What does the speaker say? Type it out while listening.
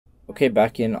Okay,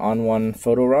 back in ON1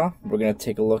 Photo RAW, we're going to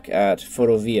take a look at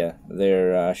PhotoVia,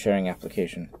 their sharing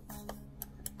application.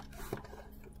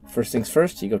 First things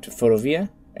first, you go to PhotoVia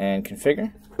and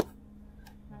Configure.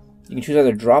 You can choose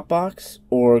either Dropbox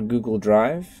or Google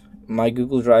Drive. My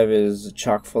Google Drive is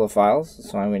chock full of files,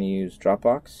 so I'm going to use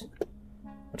Dropbox,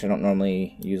 which I don't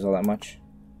normally use all that much.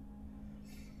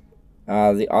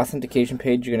 The authentication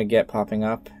page you're going to get popping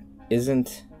up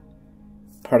isn't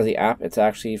part of the app. It's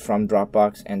actually from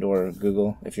Dropbox and or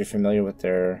Google, if you're familiar with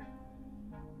their...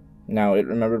 Now, it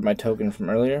remembered my token from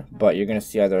earlier, but you're going to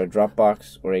see either a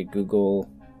Dropbox or a Google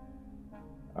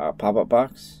pop-up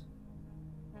box,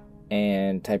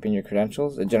 and type in your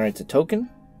credentials. It generates a token,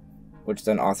 which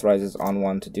then authorizes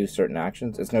ON1 to do certain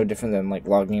actions. It's no different than like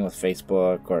logging in with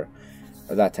Facebook or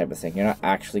that type of thing. You're not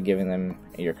actually giving them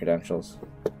your credentials,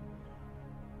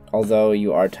 although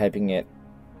you are typing it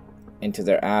into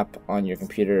their app on your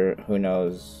computer. Who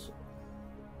knows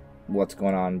what's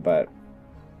going on, but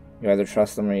you either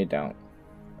trust them or you don't.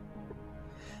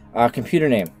 Computer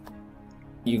name,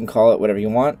 you can call it whatever you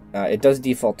want. It does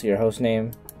default to your host name,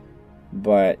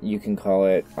 but you can call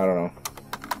it, I don't know,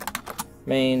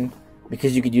 main,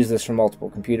 because you could use this for multiple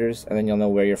computers, and then you'll know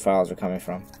where your files are coming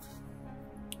from.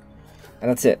 And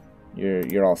that's it.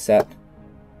 You're all set.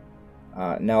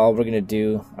 Now all we're gonna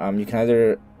do, you can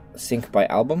either sync by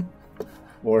album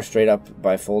or straight up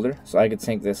by folder. So I could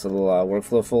sync this little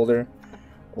workflow folder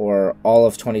or all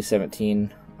of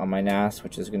 2017 on my NAS,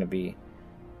 which is going to be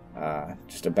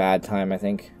just a bad time, I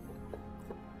think.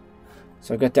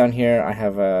 So I've got down here, I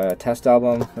have a test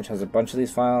album, which has a bunch of these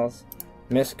files,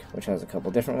 MISC, which has a couple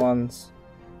different ones,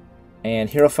 and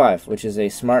Hero 5, which is a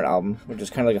smart album, which is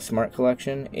kind of like a smart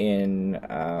collection in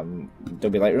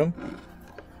Adobe Lightroom.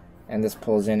 And this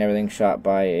pulls in everything shot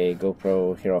by a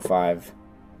GoPro Hero 5.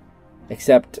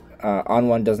 Except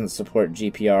ON1 doesn't support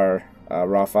GPR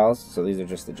RAW files, so these are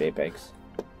just the JPEGs.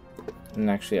 And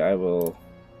actually, I will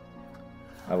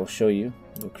show you.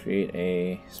 We'll create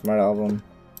a smart album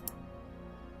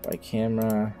by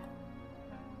camera.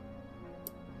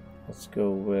 Let's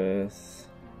go with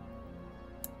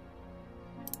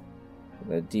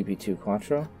the DP2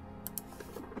 Quattro,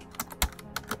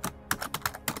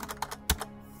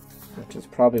 which is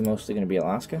probably mostly going to be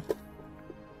Alaska.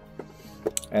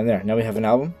 And there, now we have an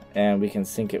album, and we can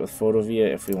sync it with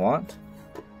PhotoVia if we want,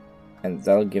 and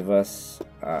that'll give us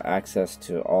access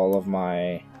to all of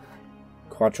my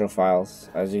Quattro files.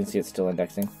 As you can see, it's still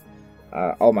indexing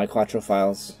all my Quattro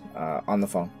files on the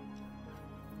phone.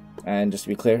 And just to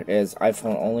be clear, is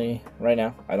iPhone only right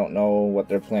now. I don't know what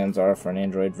their plans are for an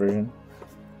Android version,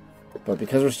 but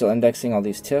because we're still indexing all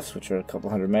these TIFFs, which are a couple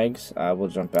hundred megs, we'll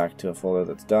jump back to a folder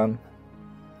that's done,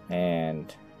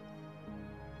 and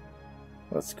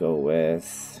let's go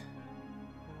with,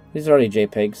 these are already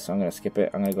JPEGs, so I'm going to skip it.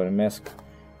 I'm going to go to MISC,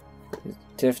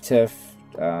 TIFF, it's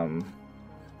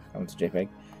a JPEG,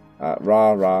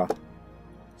 RAW,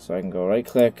 so I can go right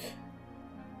click,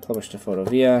 publish to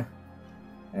PhotoVia,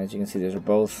 and as you can see, these are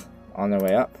both on their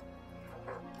way up.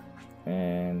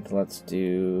 And let's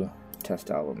do test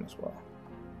album as well.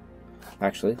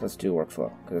 Actually, let's do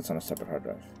workflow, because it's on a separate hard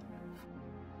drive.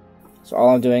 So all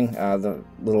I'm doing, the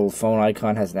little phone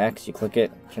icon has an X, you click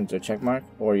it, turns to a check mark,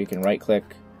 or you can right click,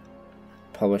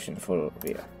 publish in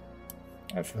PhotoVia.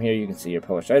 And from here you can see your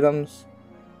published items,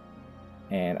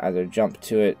 and either jump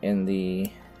to it in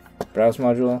the browse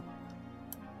module,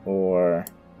 or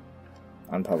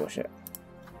unpublish it.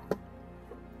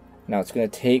 Now it's going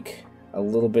to take a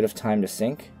little bit of time to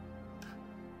sync,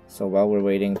 so while we're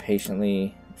waiting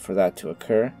patiently for that to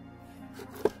occur,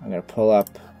 I'm going to pull up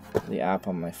the app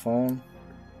on my phone,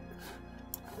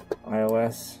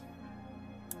 iOS.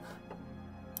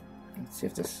 Let's see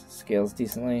if this scales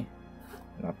decently.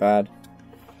 Not bad.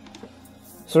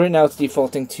 So right now it's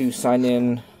defaulting to sign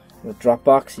in with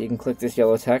Dropbox. You can click this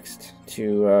yellow text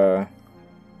to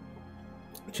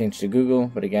change to Google,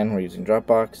 but again, we're using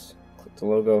Dropbox. Click the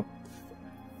logo.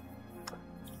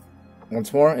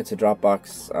 Once more, it's a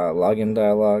Dropbox login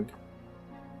dialog,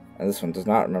 and this one does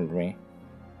not remember me.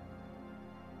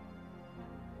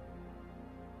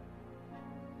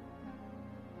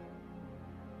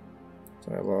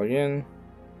 So I log in.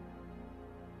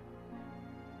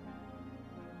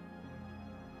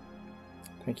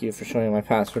 Thank you for showing my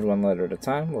password one letter at a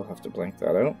time. We'll have to blank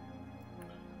that out.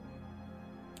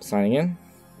 Signing in.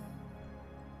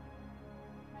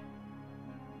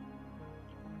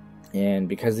 And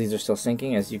because these are still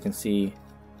syncing, as you can see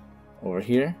over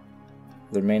here,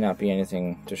 there may not be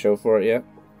anything to show for it yet.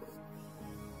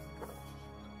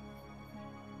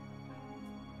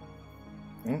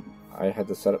 I had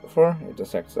this set up before. It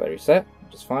just acts as I reset,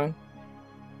 which is fine.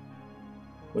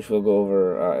 which we'll go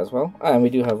over as well. And we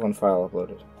do have one file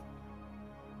uploaded.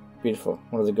 Beautiful.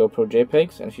 One of the GoPro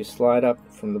JPEGs, and if you slide up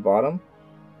from the bottom,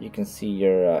 you can see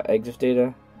your EXIF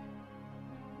data.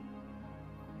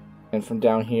 And from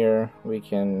down here, we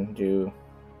can do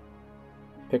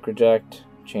pick reject,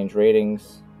 change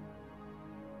ratings,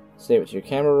 save it to your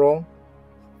camera roll,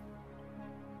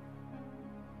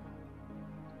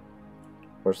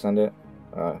 or send it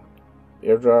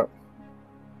airdrop.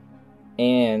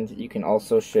 And you can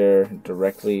also share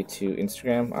directly to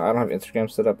Instagram. I don't have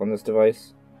Instagram set up on this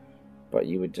device, but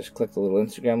you would just click the little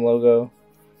Instagram logo,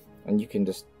 and you can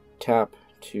just tap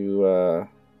to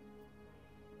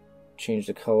change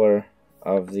the color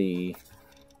of the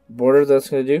border that's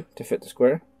going to do to fit the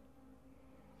square.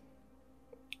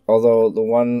 Although the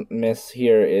one miss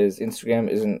here is Instagram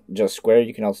isn't just square.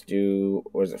 You can also do,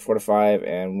 or is it 4:5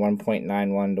 and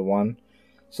 1.91 to 1.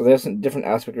 So there's some different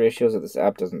aspect ratios that this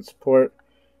app doesn't support.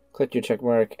 Click your check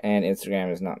mark and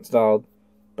Instagram is not installed.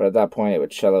 But at that point it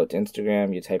would shell out to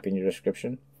Instagram, you type in your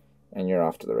description, and you're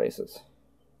off to the races.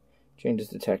 Changes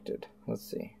detected. Let's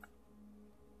see.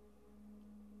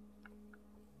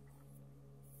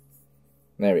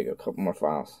 There we go, a couple more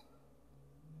files.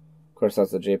 Of course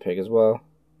that's a JPEG as well.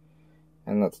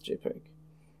 And that's a JPEG.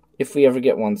 If we ever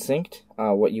get one synced,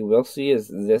 what you will see is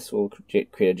this will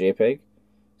create a JPEG.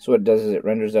 So what it does is it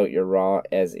renders out your RAW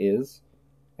as is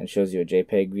and shows you a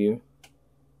JPEG view.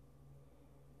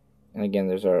 And again,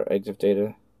 there's our EXIF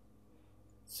data,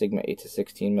 Sigma 8 to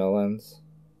 16 mm lens.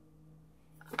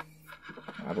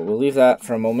 But we'll leave that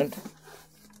for a moment.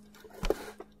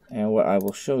 And what I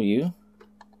will show you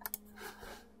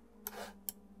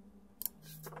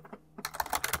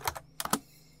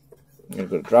I'm going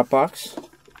to go to Dropbox.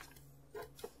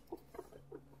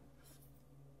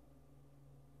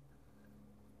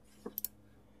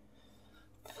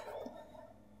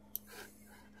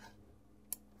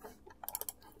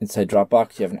 Inside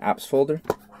Dropbox, you have an apps folder,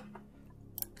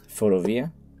 Photo RAW,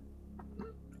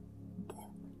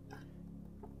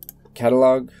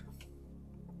 catalog,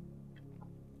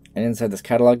 and inside this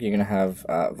catalog, you're going to have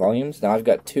volumes. Now I've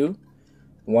got two.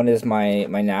 One is my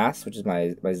NAS, which is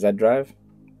my Z drive.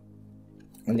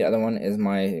 And the other one is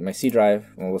my C drive.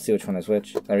 Well, we'll see which one is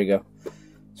which. There we go.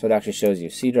 So it actually shows you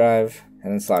C drive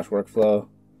and then /workflow.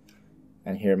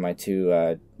 And here are my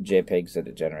two JPEGs that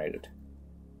it generated.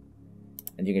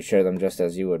 And you can share them just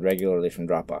as you would regularly from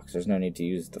Dropbox. There's no need to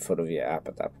use the Photo RAW app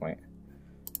at that point.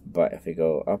 But if we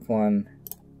go up one,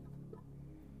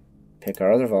 pick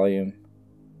our other volume.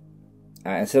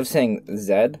 Instead of saying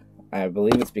Z, I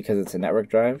believe it's because it's a network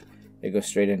drive. It goes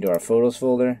straight into our Photos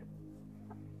folder.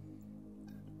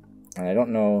 And I don't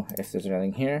know if there's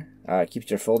anything here. It keeps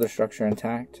your folder structure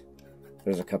intact.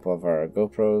 There's a couple of our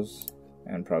GoPros,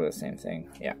 and probably the same thing.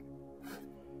 Yeah.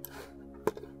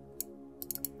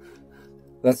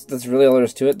 That's really all there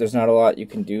is to it. There's not a lot you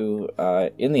can do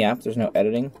in the app. There's no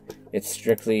editing. It's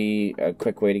strictly a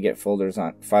quick way to get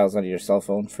files onto your cell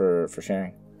phone for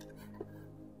sharing.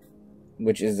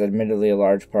 Which is admittedly a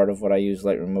large part of what I use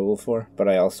Lightroom Mobile for, but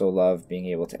I also love being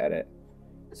able to edit.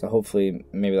 So hopefully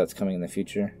maybe that's coming in the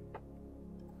future.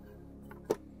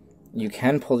 You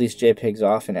can pull these JPEGs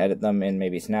off and edit them in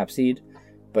maybe Snapseed,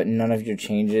 but none of your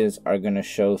changes are going to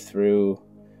show through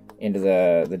into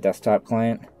the desktop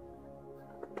client.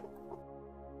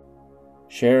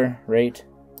 Share, rate,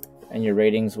 and your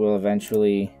ratings will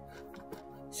eventually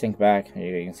sync back.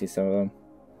 Here you can see some of them.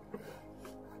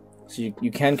 So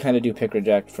you can kind of do pick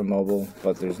reject from mobile,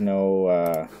 but there's no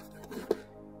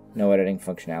editing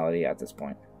functionality at this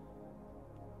point.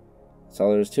 That's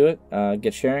all there is to it.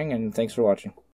 Get sharing, and thanks for watching.